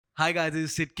Hi guys, this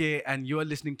is Sid K and you are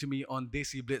listening to me on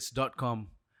desiblitz.com.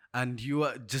 And you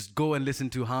are just go and listen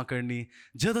to हाँ करनी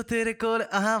ਜਦੋਂ ਤੇਰੇ ਕੋਲ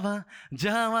ਆਵਾਂ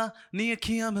ਜਾਵਾਂ ਨੀ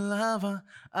ਅੱਖੀਆਂ ਮਿਲਾਵਾਂ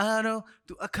ਆਰੋ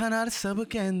ਤੂੰ ਅੱਖਾਂ ਨਾਲ ਸਭ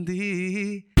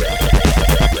ਕਹਿੰਦੀ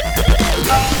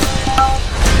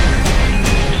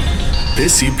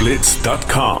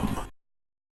desiblitz.com.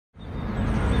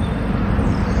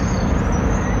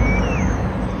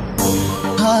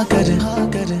 हाँ कर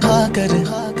हाँ कर हाँ कर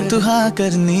तू हाँ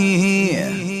करनी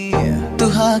तू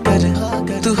हाँ कर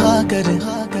तू हाँ कर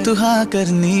तू हाँ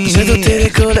करनी ਜਦੋਂ ਤੇਰੇ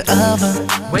ਕੋਲ ਆਵਾਂ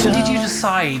When did you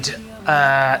decide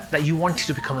that you wanted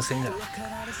to become a singer?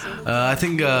 I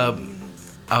think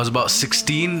I was about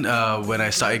 16 when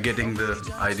I started getting the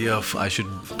idea of I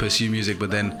should pursue music.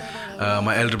 But then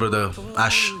my elder brother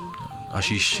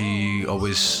Ashish, he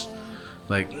always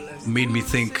like made me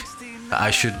think that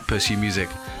I should pursue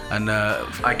music. And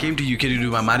I came to UK to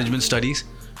do my management studies.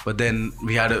 But then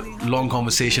we had a long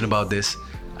conversation about this.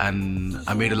 And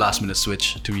I made a last minute switch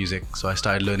to music. So I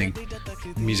started learning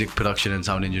music production and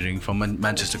sound engineering from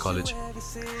Manchester College.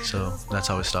 So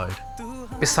that's how it started.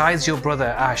 Besides your brother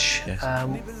Ash, Yes.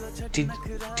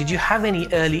 did you have any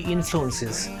early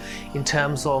influences in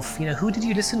terms of who did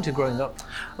you listen to growing up?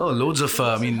 Oh, loads of.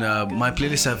 My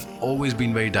playlists have always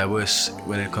been very diverse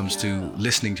when it comes to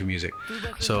listening to music.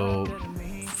 So,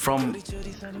 from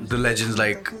the legends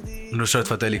like Nusrat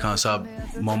Fateh Ali Khan Saab,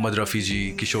 Mohammad Rafi ji,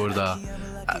 Kishore Da,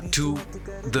 to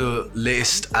the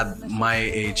latest at my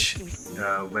age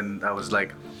when I was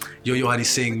like Yo-Yo Honey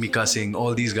Singh, Mika Singh,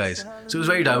 all these guys. So it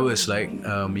was very diverse.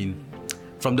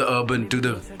 From the urban to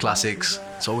the classics,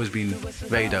 it's always been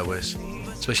very diverse.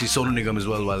 Especially Sonu Nigam as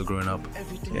well while growing up.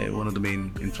 Yeah, one of the main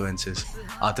influences.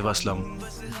 Atif Aslam.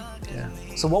 Yeah.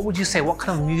 So what would you say? What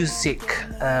kind of music,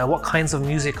 what kinds of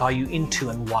music are you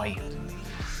into and why?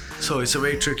 So it's a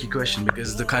very tricky question because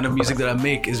the kind of music that I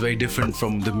make is very different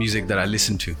from the music that I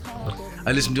listen to.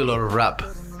 I listen to a lot of rap,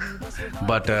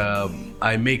 but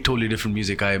I make totally different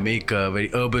music. I make a very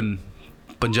urban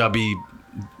Punjabi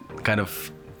kind of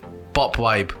pop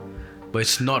vibe, but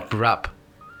it's not rap.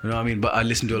 You know what I mean? But I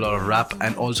listen to a lot of rap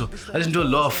and also I listen to a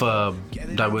lot of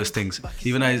diverse things.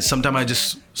 Even sometimes I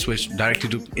just switch directly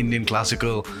to Indian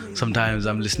classical. Sometimes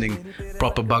I'm listening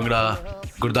proper Bhangra,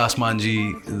 Gurdas Manji,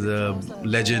 the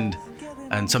legend,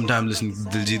 and sometimes listen to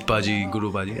Diljit Paji,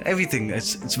 Guru Paji. Everything.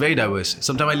 It's very diverse.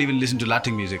 Sometimes I'll even listen to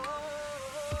Latin music.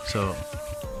 So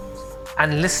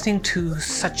And listening to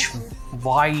such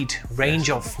wide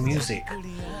range of music,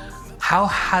 how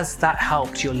has that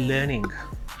helped your learning?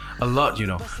 a lot,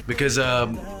 because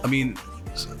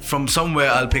from somewhere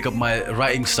I'll pick up my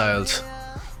writing styles,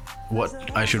 what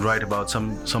I should write about.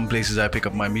 Some places I pick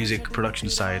up my music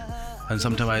production side, and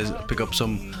sometimes I pick up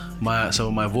some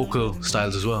of my vocal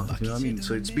styles as well. You know what I mean?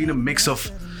 So it's been a mix of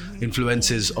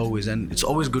influences always, and it's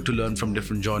always good to learn from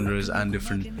different genres and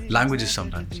different languages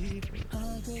sometimes.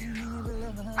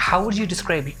 How would you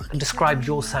describe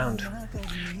your sound?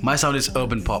 My sound is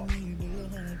urban pop.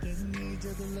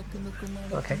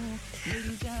 Okay.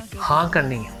 हाँ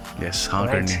करनी Yes, हाँ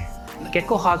करनी.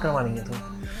 किसको हाँ करवानी है तू?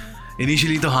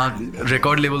 Initially तो हाँ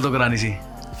रिकॉर्ड लेवल तो करानी सी,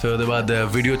 फिर ਉਹਦੇ ਬਾਅਦ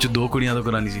ਵੀਡੀਓ ਚ ਦੋ ਕੁੜੀਆਂ ਤੋਂ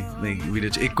ਕਰਾਣੀ ਸੀ, ਨਹੀਂ ਵੀਡੀਓ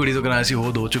ਚ ਇੱਕ ਕੁੜੀ ਤੋਂ ਕਰਾਣੀ ਸੀ,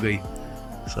 ਉਹ ਦੋ ਚ ਗਈ.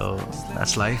 So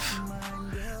that's life.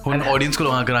 ਹੁਣ ਆਡੀਅנס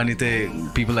ਕੋਲ ਹਾਂ ਕਰਾਣੀ ਤੇ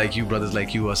people like you, brothers like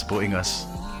you are supporting us.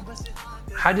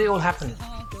 How did it all happen?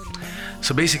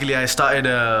 So basically I started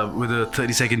with a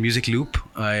 30-second music loop.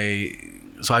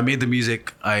 I made the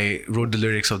music, I wrote the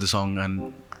lyrics of the song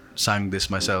and sang this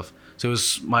myself. So it was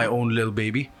my own little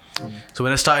baby. So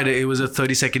when I started it was a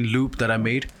 30-second loop that I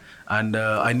made, and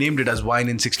I named it as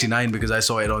Wine in 69 because I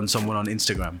saw it on someone on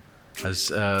Instagram as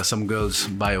some girl's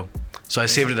bio. So I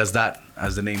saved it as that,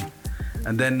 as the name.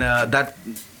 And then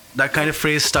that kind of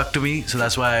phrase stuck to me, so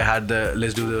that's why I had the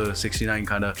let's do the 69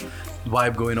 kind of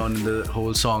vibe going on in the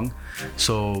whole song.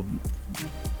 So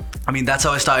that's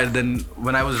how I started. Then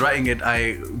when I was writing it, I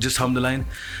just hummed the line.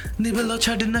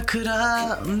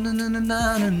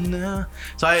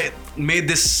 So I made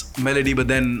this melody, but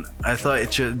then I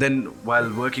thought then while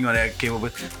working on it, I came up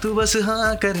with Tu bas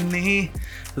haan karni.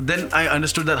 So then I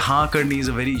understood that haan karni is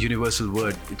a very universal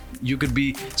word. You could be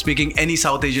speaking any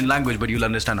South Asian language, but you'll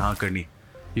understand haan karni.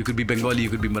 You could be Bengali,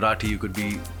 you could be Marathi, you could be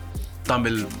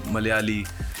Tamil, Malayali,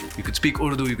 you could speak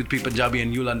Urdu, you could speak Punjabi,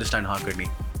 and you'll understand haan karni.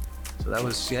 So that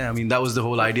was the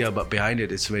whole idea behind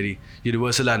it. It's very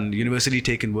universal and universally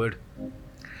taken word.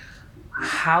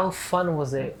 How fun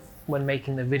was it when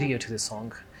making the video to this song?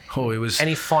 Oh, it was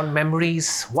Any fond memories?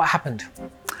 What happened?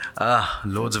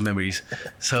 loads of memories.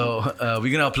 So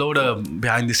we're gonna upload a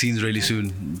behind the scenes really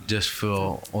soon, just for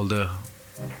all the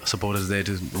supporters there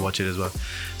to watch it as well.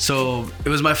 So it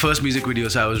was my first music video,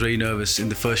 so I was very nervous in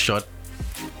the first shot.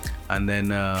 and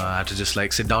then I had to just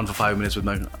like sit down for 5 minutes with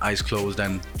my eyes closed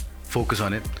and focus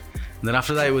on it. And then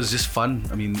after that, it was just fun.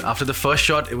 I mean, after the first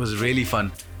shot, it was really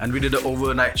fun. And we did an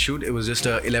overnight shoot. It was just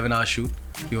a 11-hour shoot.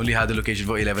 We only had the location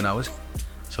for 11 hours.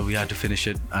 So we had to finish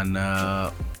it. And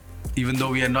even though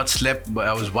we had not slept, but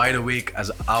I was wide awake as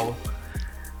an owl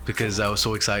because I was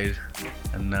so excited.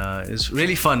 And it's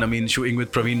really fun. I mean, shooting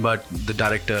with Praveen Bhatt, the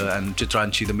director, and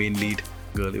Chitranshi, the main lead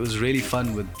girl. It was really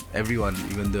fun with everyone,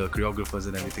 even the choreographers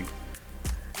and everything.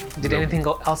 Did anything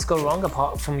else go wrong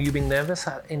apart from you being nervous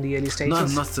in the early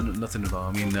stages? No, nothing at all.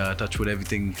 I mean, touch wood,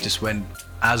 everything just went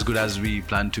as good as we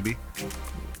planned to be.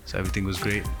 So everything was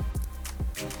great.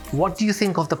 What do you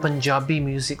think of the Punjabi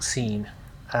music scene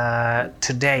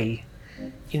today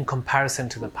in comparison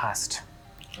to the past?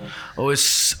 Oh,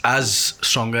 it's as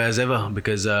stronger as ever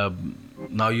because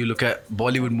now you look at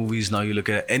Bollywood movies, now you look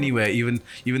at anywhere, even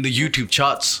the YouTube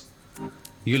charts.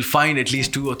 You'll find at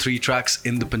least 2 or 3 tracks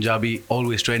in the Punjabi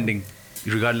always trending,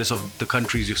 regardless of the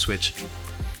countries you switch.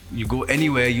 You go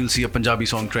anywhere, you'll see a Punjabi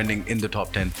song trending in the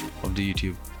top 10 of the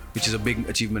YouTube, which is a big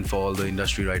achievement for all the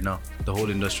industry right now, the whole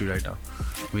industry right now.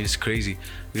 I mean, it's crazy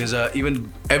because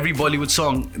even every Bollywood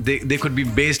song, they could be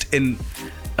based in,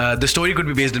 the story could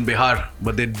be based in Bihar,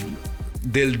 but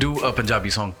they'll do a Punjabi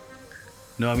song.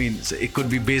 You know what I mean? So it could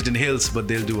be based in hills, but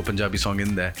they'll do a Punjabi song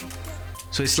in there.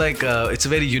 So it's like it's a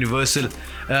very universal.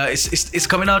 It's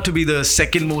coming out to be the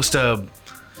second most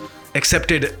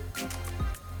accepted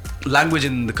language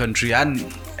in the country and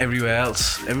everywhere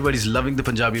else. Everybody's loving the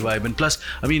Punjabi vibe, and plus,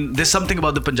 I mean, there's something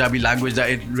about the Punjabi language that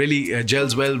it really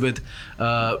gels well with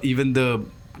even the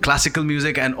classical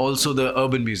music and also the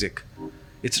urban music.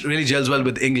 It really gels well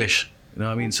with English. You know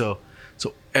what I mean? So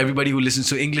everybody who listens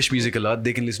to English music a lot,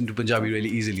 they can listen to Punjabi really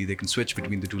easily. They can switch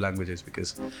between the two languages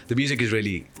because the music is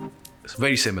really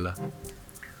very similar.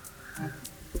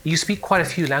 You speak quite a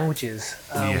few languages.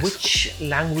 Yes. Which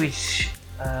language,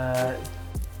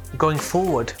 going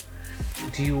forward,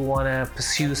 do you want to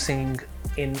pursue singing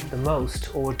in the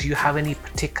most, or do you have any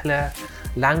particular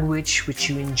language which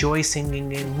you enjoy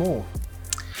singing in more?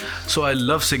 So I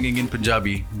love singing in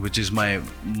Punjabi, which is my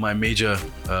major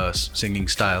singing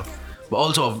style. But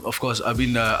also, of course, I've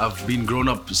been grown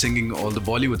up singing all the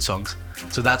Bollywood songs,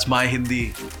 so that's my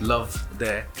Hindi love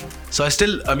there. So I've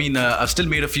still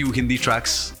made a few Hindi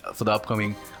tracks for the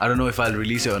upcoming. I don't know if I'll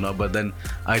release it or not, but then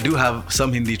I do have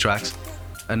some Hindi tracks,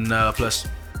 and plus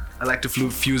I like to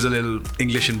fuse a little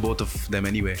English in both of them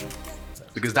anyway,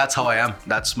 because that's how I am.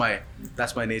 That's my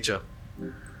nature.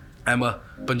 I'm a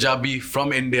Punjabi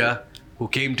from India who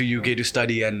came to UK to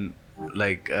study and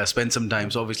spend some time.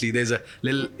 So obviously there's a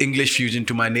little English fusion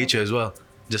to my nature as well,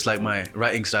 just like my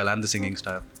writing style and the singing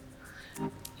style.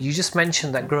 You just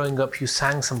mentioned that growing up you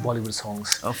sang some Bollywood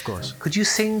songs. Of course. Could you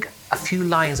sing a few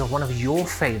lines of one of your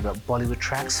favorite Bollywood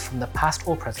tracks from the past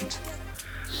or present?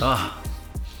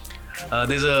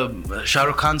 There's a Shah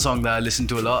Rukh Khan song that I listen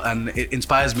to a lot, and it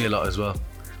inspires me a lot as well,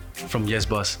 from Yes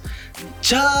Boss.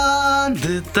 चांद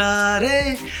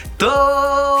तारे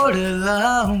तोड़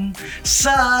लाऊं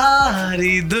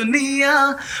सारी दुनिया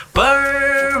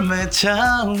पर मैं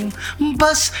चाहूं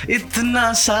बस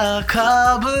इतना सा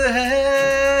ख्वाब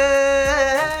है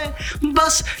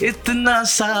बस इतना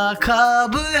सा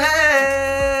ख्वाब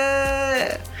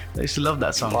है. I used to love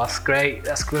that song. Oh, that's great.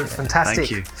 That's good. Fantastic.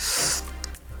 Thank you.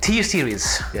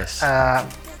 T-Series. Yes. A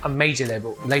major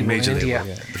label Major in India. label,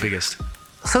 yeah, the biggest.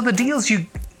 So the deals you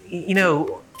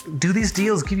know, do these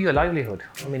deals give you a livelihood?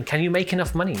 I mean, can you make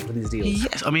enough money with these deals?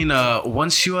 Yes, I mean,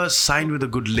 once you are signed with a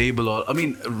good label,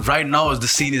 right now the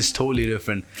scene is totally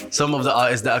different. Some of the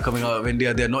artists that are coming out of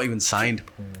India, they're not even signed.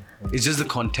 It's just the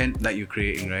content that you're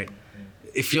creating, right?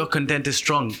 If your content is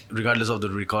strong, regardless of the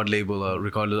record label or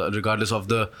regardless of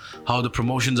how the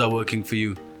promotions are working for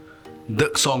you,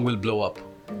 the song will blow up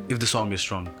if the song is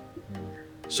strong.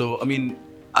 So, I mean,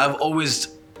 I've always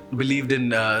believed in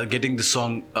getting the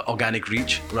song organic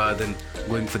reach rather than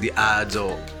going for the ads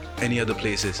or any other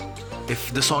places.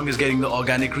 If the song is getting the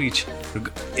organic reach,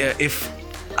 if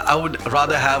I would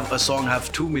rather have a song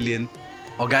have 2 million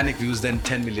organic views than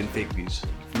 10 million fake views.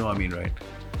 You know what I mean, right?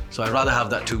 So I'd rather have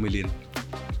that 2 million.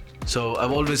 So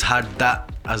I've always had that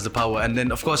as the power, and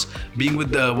then of course being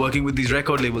with working with these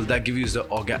record labels that give you the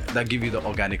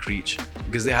organic reach,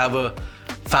 because they have a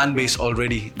fan base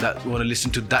already that want to listen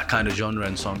to that kind of genre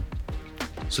and song.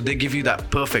 So they give you that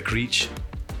perfect reach,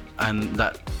 and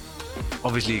that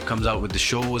obviously comes out with the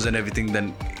shows and everything.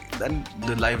 Then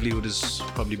the livelihood is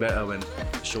probably better when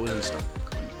shows and stuff.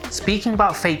 Speaking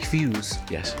about fake views,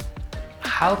 Yes.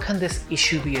 how can this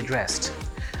issue be addressed?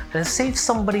 And say if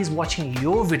somebody's watching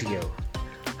your video,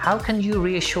 how can you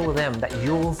reassure them that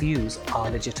your views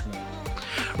are legitimate?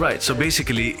 Right. So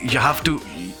basically, you have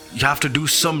to do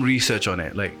some research on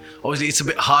it. Like obviously, it's a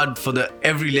bit hard for the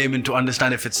every layman to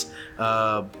understand if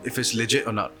it's legit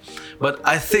or not. But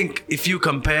I think if you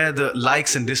compare the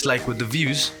likes and dislike with the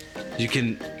views, you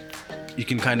can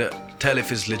kind of tell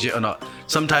if it's legit or not.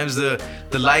 Sometimes the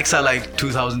likes are like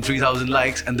 2,000, 3,000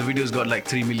 likes, and the video's got like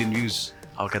 3 million views.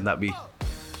 How can that be?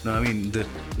 No, I mean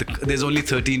there's only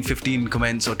 13, 15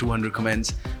 comments or 200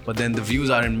 comments, but then the views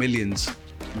are in millions.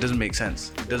 It doesn't make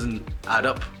sense. It doesn't add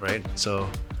up, right? So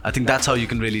I think that's how you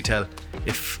can really tell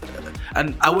if.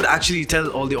 And I would actually tell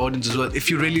all the audience as well, if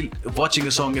you're really watching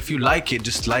a song, if you like it,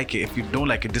 just like it. If you don't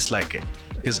like it, dislike it.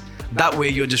 Because that way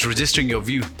you're just registering your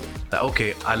view. That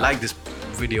okay, I like this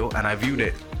video and I viewed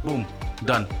it. Boom,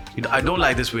 done. I don't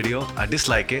like this video, I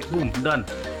dislike it. Boom, done.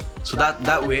 So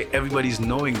that way everybody's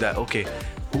knowing that okay,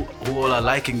 who all are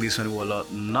liking this and who all are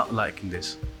not liking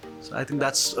this. So I think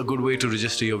that's a good way to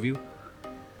register your view.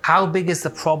 How big is the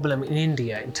problem in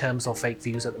India in terms of fake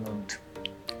views at the moment?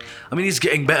 I mean, it's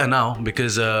getting better now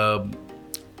because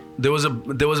there was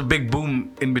a big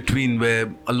boom in between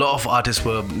where a lot of artists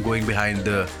were going behind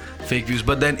the fake views,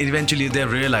 but then eventually they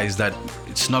realized that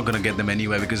it's not going to get them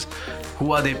anywhere because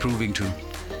who are they proving to,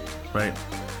 right?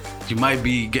 You might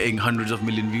be getting hundreds of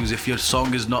million views if your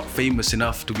song is not famous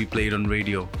enough to be played on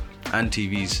radio and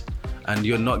TVs. And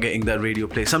you're not getting that radio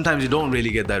play. Sometimes you don't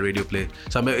really get that radio play.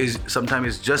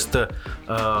 Sometimes it's just the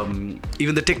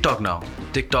even the TikTok now.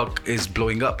 TikTok is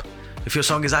blowing up. If your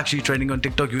song is actually trending on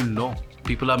TikTok, you know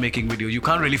people are making videos. You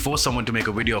can't really force someone to make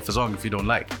a video of a song if you don't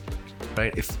like,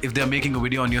 right? If they're making a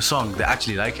video on your song, they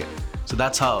actually like it. So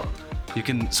that's how you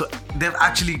can. So they've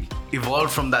actually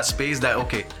evolved from that space that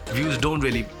okay, views don't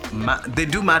really they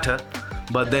do matter,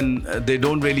 but then they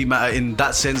don't really matter in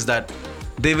that sense that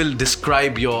they will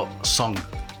describe your song.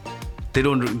 They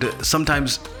don't.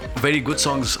 Sometimes very good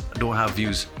songs don't have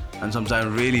views, and sometimes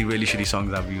really, really shitty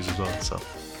songs have views as well. So,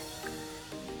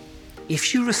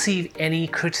 if you receive any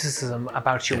criticism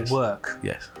about your work,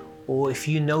 yes, or if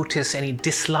you notice any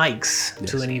dislikes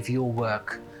to any of your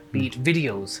work, be it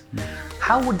videos,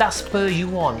 how would that spur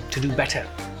you on to do better?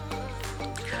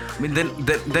 I mean,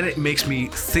 then it makes me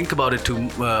think about it too.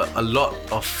 A lot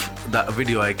of that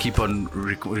video, I keep on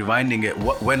rewinding it.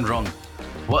 What went wrong?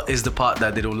 What is the part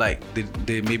that they don't like?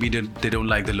 They maybe they don't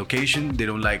like the location. They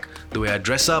don't like the way I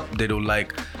dress up. They don't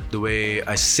like the way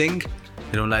I sing.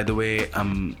 They don't like the way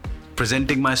I'm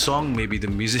presenting my song. Maybe the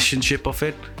musicianship of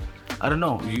it. I don't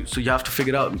know. So you have to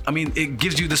figure it out. I mean, it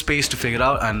gives you the space to figure it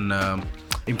out and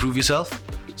improve yourself.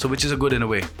 So which is a good in a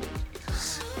way.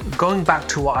 Going back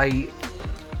to what I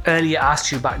earlier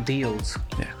asked you about deals.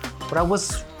 Yeah. What I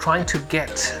was trying to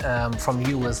get from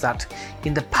you was that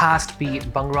in the past, be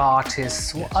it Bhangra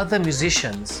artists or other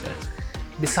musicians,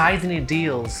 besides any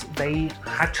deals, they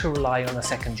had to rely on a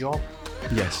second job.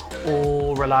 Yes.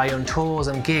 Or rely on tours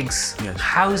and gigs. Yes.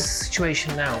 How's the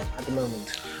situation now at the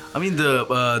moment? I mean,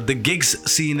 the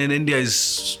gigs scene in India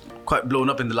is quite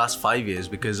blown up in the last 5 years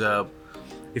because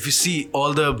if you see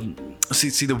all the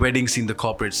see the wedding scene, the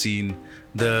corporate scene,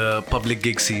 the public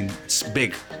gig scene, it's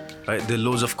big, right? There are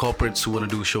loads of corporates who want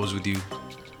to do shows with you.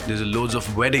 There's a loads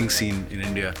of wedding scene in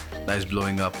India that is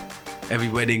blowing up. Every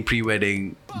wedding,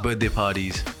 pre-wedding, birthday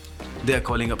parties, they are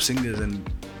calling up singers, and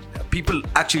people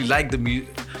actually like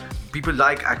people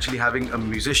like actually having a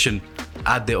musician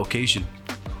at their occasion,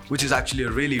 which is actually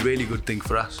a really, really good thing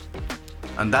for us.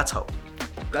 And that's how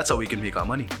we can make our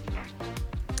money.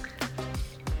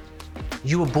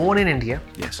 You were born in India.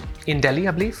 Yes. In Delhi,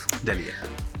 I believe. Delhi. Yeah.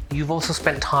 You've also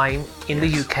spent time in the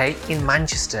UK, in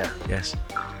Manchester. Yes.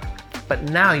 But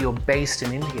now you're based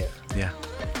in India. Yeah.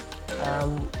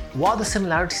 What are the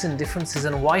similarities and differences,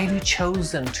 and why have you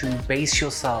chosen to base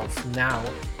yourself now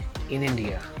in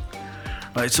India?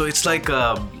 Right. So it's like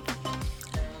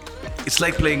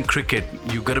playing cricket.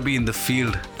 You gotta be in the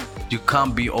field. You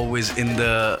can't be always in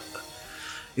the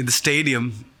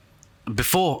stadium.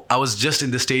 Before I was just in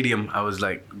the stadium, I was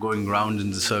like going round in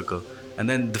the circle, and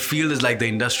then the field is like the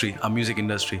industry, our music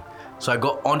industry. So I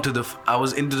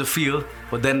was into the field,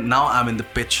 but then now I'm in the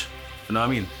pitch. You know what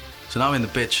I mean? So now I'm in the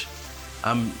pitch.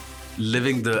 I'm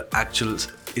living the actual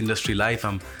industry life.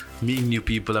 I'm meeting new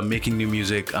people. I'm making new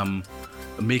music. I'm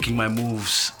making my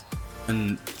moves,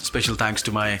 and special thanks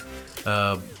to my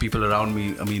people around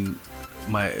me. I mean,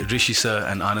 my Rishi sir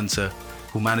and Anand sir,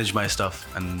 who manage my stuff,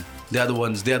 and they are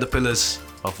the pillars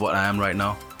of what I am right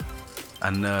now,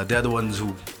 and they're the ones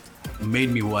who made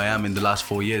me who I am in the last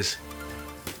 4 years.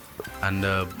 And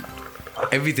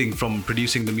everything from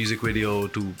producing the music video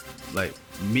to like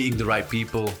meeting the right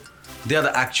people, they are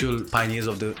the actual pioneers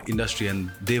of the industry,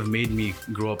 and they've made me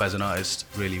grow up as an artist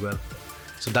really well.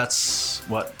 So that's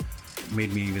what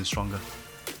made me even stronger.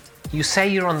 You say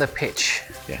you're on the pitch.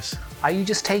 Yes. Are you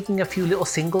just taking a few little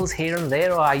singles here and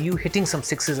there, or are you hitting some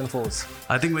sixes and fours?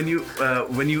 I think when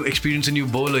you experience a new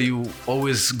bowler, you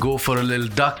always go for a little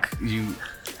duck. You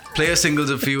play a singles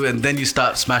a few, and then you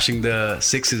start smashing the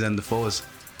sixes and the fours.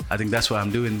 I think that's what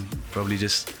I'm doing. Probably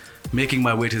just making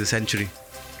my way to the century.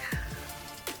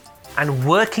 And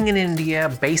working in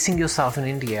India, basing yourself in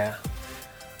India,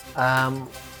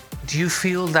 do you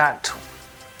feel that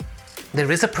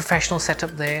there is a professional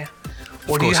setup there?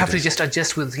 Or do you have to just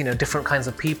adjust with different kinds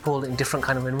of people in different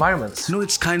kind of environments? No,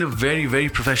 it's kind of very, very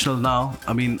professional now.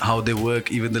 I mean, how they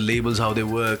work, even the labels, how they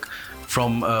work,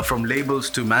 from labels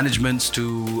to managements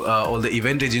to all the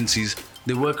event agencies,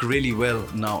 they work really well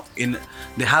now.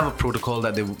 They have a protocol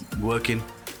that they work in,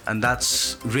 and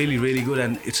that's really, really good,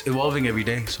 and it's evolving every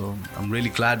day. So I'm really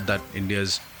glad that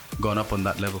India's gone up on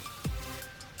that level.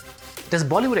 Does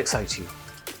Bollywood excite you?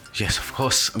 Yes, of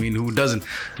course. I mean, who doesn't?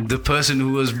 The person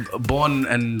who was born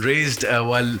and raised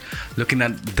while looking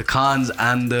at the Khans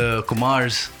and the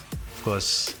Kumars, of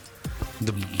course,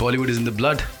 the Bollywood is in the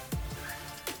blood.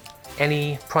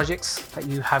 Any projects that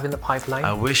you have in the pipeline?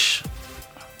 I wish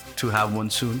to have one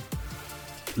soon.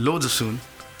 Loads of soon.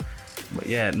 But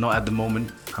yeah, not at the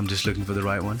moment. I'm just looking for the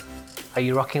right one. Are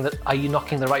you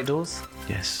knocking the right doors?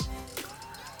 Yes.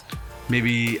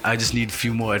 Maybe I just need a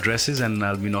few more addresses and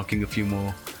I'll be knocking a few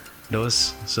more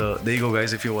doors. So there you go,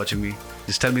 guys. If you're watching me,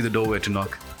 just tell me the door where to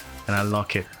knock and I'll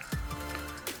knock it.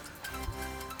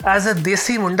 As a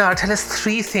Desi Munda, tell us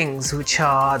 3 things which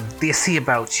are Desi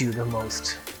about you the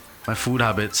most. My food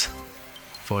habits,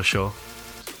 for sure.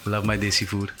 Love my Desi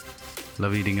food.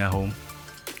 Love eating at home.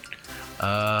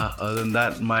 Other than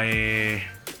that, my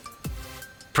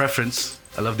preference,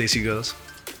 I love Desi girls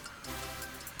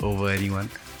over anyone.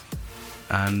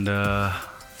 And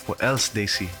what else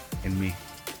Desi in me?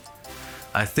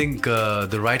 I think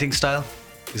the writing style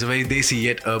is a very Desi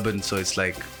yet urban, so it's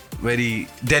like very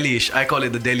Delhi-ish. I call it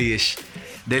the Delhi-ish.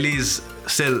 Delhi is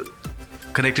still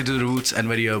connected to the roots and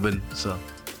very urban, so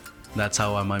that's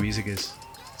how my music is.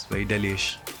 It's very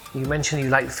Delhi-ish. You mentioned you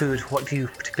like food. What do you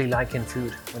particularly like in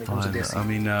food when it comes to Desi? I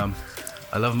mean,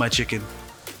 I love my chicken.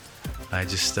 I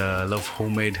just love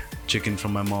homemade chicken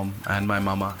from my mom and my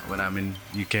mama when I'm in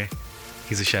UK.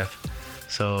 He's a chef.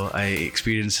 So I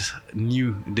experience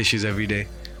new dishes every day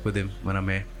with him when I'm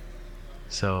here.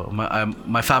 So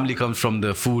my family comes from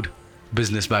the food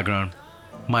business background,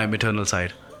 my maternal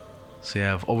side. So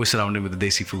yeah, I've always surrounded with the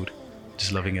Desi food,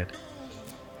 just loving it.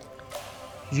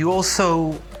 You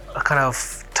also kind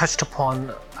of touched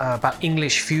upon about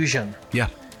English fusion. Yeah.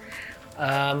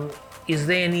 Is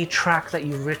there any track that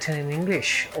you've written in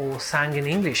English or sang in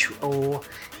English, or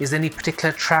is there any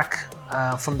particular track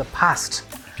from the past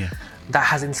that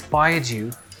has inspired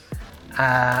you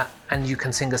and you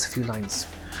can sing us a few lines?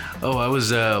 Oh,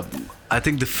 I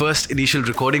think the first initial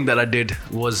recording that I did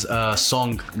was a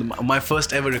song. My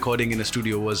first ever recording in a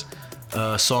studio was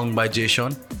a song by Jay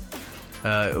Sean.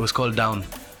 It was called Down.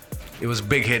 It was a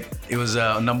big hit. It was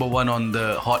number 1 on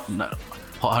the Hot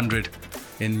 100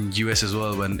 in US as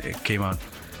well when it came out.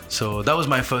 So that was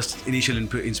my first initial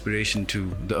inspiration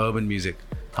to the urban music,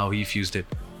 how he fused it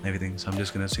and everything. So I'm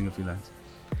just gonna sing a few lines.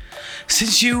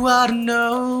 Since you ought to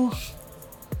know,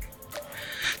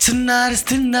 tonight is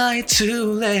the night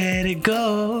to let it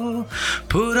go.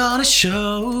 Put on a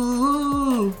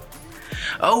show.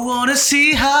 I wanna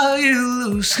see how you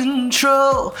lose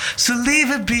control. So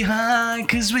leave it behind,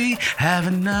 'cause we have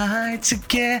a night to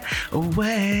get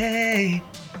away.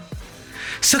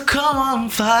 So come on,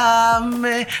 find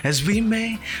me as we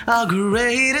make our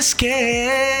great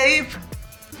escape.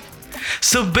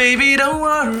 So baby, don't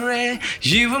worry,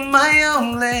 you are my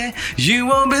only. You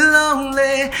won't be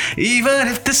lonely, even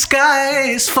if the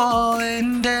sky is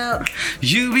falling down.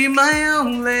 You be my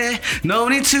only, no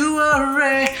need to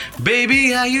worry.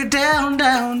 Baby, are you down,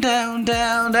 down, down,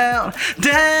 down, down,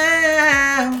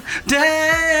 down,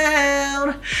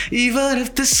 down, even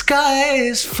if the sky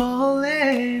is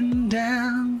falling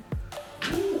down.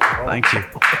 Thank you.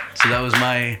 So that was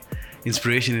my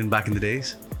inspiration back in the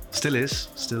days. Still is.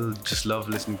 Still just love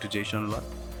listening to Jay Sean a lot.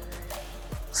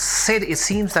 Sid, it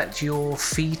seems that your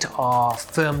feet are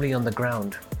firmly on the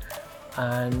ground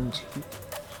and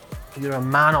you're a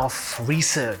man of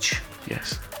research.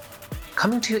 Yes.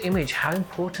 Coming to your image, how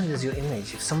important is your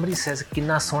image? If somebody says,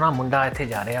 "Kinna sona munda ithe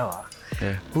ja reha wa,"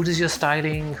 who does your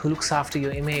styling? Who looks after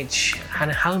your image?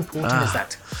 And how important is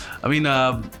that? I mean,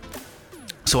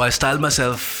 so I style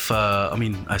myself.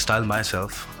 I style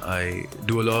myself. I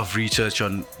do a lot of research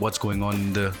on what's going on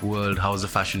in the world, how's the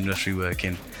fashion industry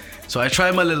working. So I try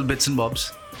my little bits and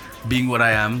bobs, being what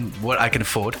I am, what I can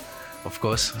afford. of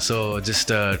course. So just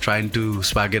trying to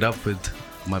swag it up with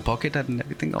my pocket and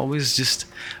everything. Always just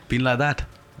been like that.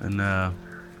 And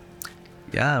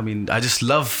yeah, I mean, I just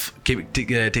love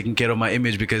taking care of my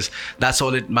image because that's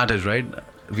all it matters, right?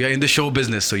 We are in the show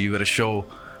business, so you got to show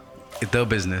the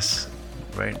business,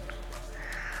 right?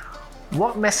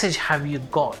 What message have you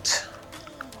got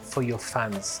for your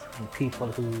fans and people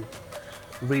who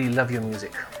really love your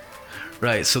music?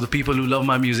 Right, so the people who love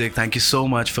my music, thank you so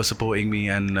much for supporting me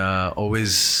and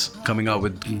always coming out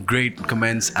with great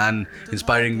comments and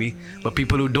inspiring me. But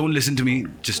people who don't listen to me,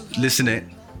 just listen it.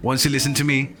 Once you listen to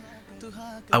me,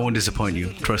 I won't disappoint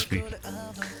you, trust me.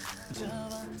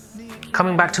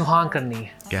 Coming back to Haan Karni,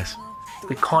 Yes,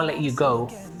 we can't let you go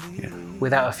yeah,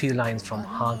 without a few lines from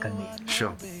Haan Karni.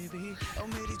 sure.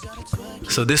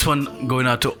 So this one going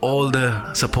out to all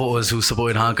the supporters who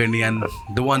supported Haan Karni and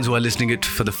the ones who are listening it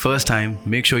for the first time.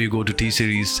 Make sure you go to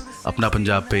T-Series Apna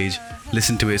Punjab page.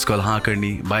 Listen to it. It's called Haan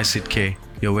Karni by Sid K.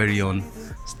 Your very own.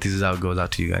 This is how it goes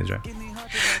out to you guys, right?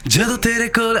 ਜਦੋਂ ਤੇਰੇ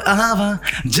ਕੋਲ ਆਵਾਂ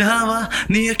ਜਾਵਾਂ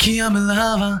ਨੀ ਅੱਖੀਆਂ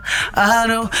ਮਿਲਾਵਾਂ I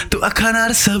know ਤੂੰ ਅੱਖਾਂ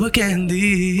ਨਾਲ ਸਭ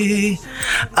ਕਹਿੰਦੀ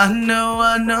I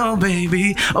know baby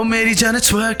oh ਮੇਰੀ ਜਾਨ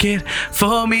twerk it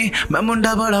for me ਮੈਂ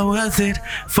ਮੁੰਡਾ ਬੜਾ worth it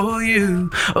for you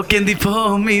oh ਕਹਿੰਦੀ pour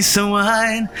me some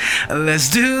wine let's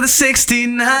do the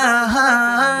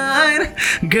 69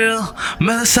 girl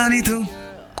ਮੈਂ ਦੱਸਾਂ ਨੀ ਤੂੰ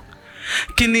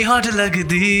ਕਿੰਨੀ hot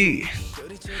ਲੱਗਦੀ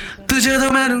ਤੂੰ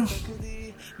ਜਦੋਂ ਮੈਨੂੰ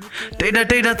Teda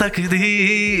teda takdi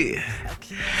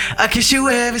I kiss you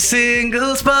every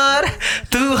single spot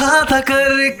Tu haan tha kar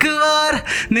ek baar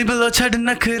Niblo chhad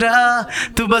nakhra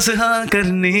Tu bas haan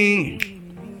karni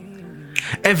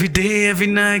Every day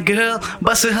every night girl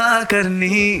Bas haan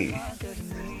karni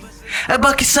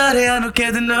Baki sareyan nu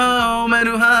keh deno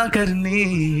mainu haan karni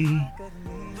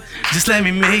Just let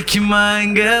me make you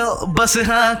mine, girl. Bas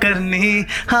haan karni,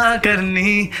 haan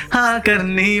karni, haan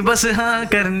karni, bas haan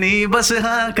karni, bas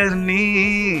haan karni.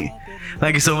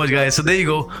 Thank you so much, guys. So there you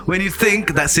go. When you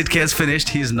think that Sid K has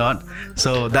finished, he's not.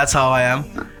 So that's how I am.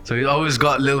 So he's always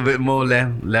got a little bit more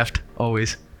left,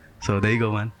 always. So there you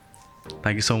go, man.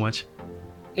 Thank you so much.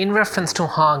 In reference to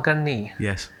Haan Karni,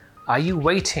 Yes. are you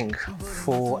waiting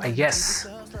for a yes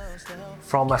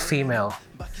from a female?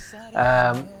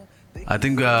 I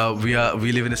think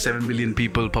we live in a 7 billion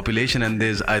people population, and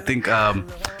there's I think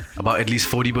about at least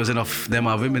 40% of them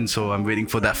are women. So I'm waiting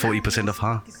for that 40% of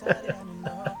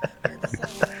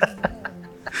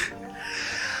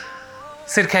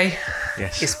Sid K,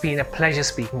 Yes. it's been a pleasure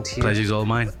speaking to you. Pleasure's all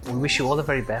mine. We wish you all the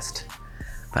very best.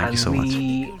 Thank you so much.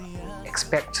 We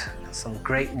expect some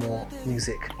great more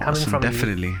music coming Awesome, from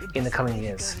definitely. you in the coming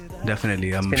years.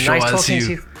 Definitely. I'm been sure nice I'll see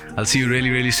talking you. to I'll see you really,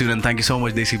 really soon. And thank you so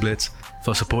much, Desi Blitz,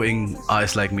 for supporting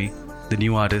artists like me, the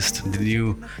new artist, the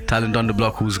new talent on the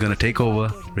block who's gonna take over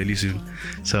really soon.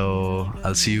 So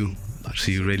I'll see you. I'll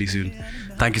see you really soon.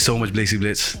 Thank you so much, Desi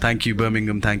Blitz. Thank you,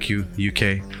 Birmingham. Thank you,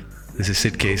 UK. This is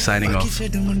Sid K signing off.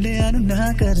 ਛੱਡ ਮੁੰਡਿਆਂ ਨੂੰ ਨਾ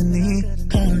ਕਰਨੀ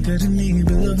ਹਾਂ ਕਰਨੀ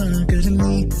ਬੋਲੋ ਹਾਂ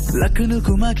ਕਰਨੀ ਲੱਖ ਨੂੰ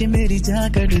ਘੁਮਾ ਕੇ ਮੇਰੀ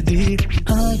ਜਾਨ ਕੱਢਦੀ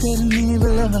ਹਾਂ ਕਰਨੀ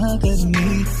ਬੋਲੋ ਹਾਂ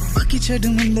ਕਰਨੀ ਬਾਕੀ ਛੱਡ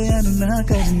ਮੁੰਡਿਆਂ ਨੂੰ ਨਾ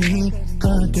ਕਰਨੀ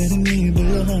ਹਾਂ ਕਰਨੀ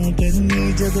ਬੋਲੋ ਹਾਂ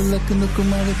ਕਰਨੀ ਜਦੋਂ ਲੱਖ ਨੂੰ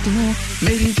ਘੁਮਾਵੇ ਤੂੰ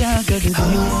ਮੇਰੀ ਜਾਨ ਕੱਢਦੀ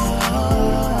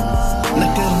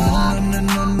ਨਾ ਕਰਨਾ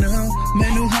ਨਾ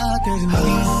ਮੈਨੂੰ ਹਾਂ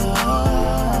ਕਰਨੀ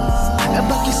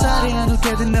ਬਾਕੀ ਸਾਰਿਆਂ ਨੂੰ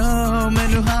ਕਹਿ ਦੇਣਾ